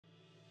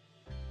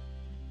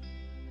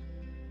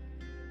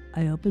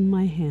I opened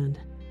my hand.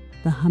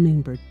 The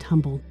hummingbird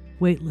tumbled,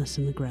 weightless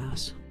in the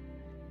grass.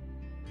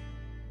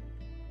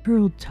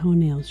 Curled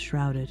toenails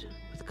shrouded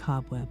with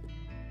cobweb.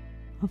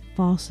 A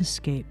false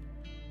escape.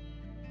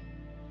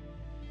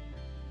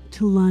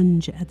 To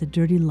lunge at the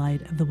dirty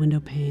light of the window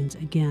panes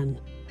again.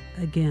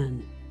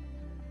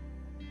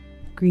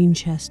 Green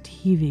chest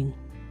heaving,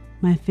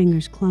 my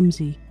fingers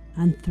clumsy,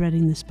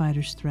 unthreading the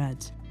spider's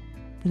threads,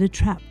 that a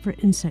trap for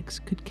insects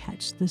could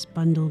catch this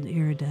bundled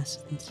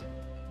iridescence.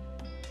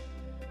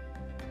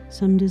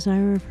 Some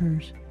desire of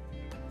hers,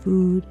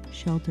 food,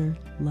 shelter,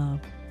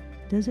 love,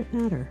 does it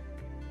matter?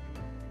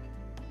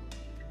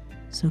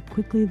 So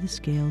quickly the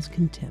scales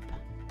can tip,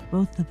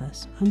 both of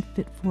us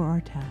unfit for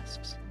our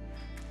tasks,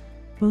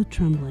 both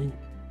trembling.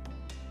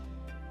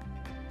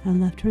 I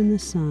left her in the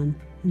sun,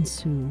 and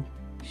soon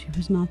she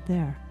was not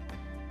there.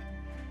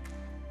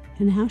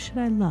 And how should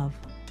I love?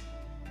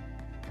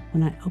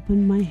 When I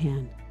opened my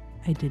hand,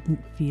 I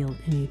didn't feel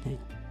anything.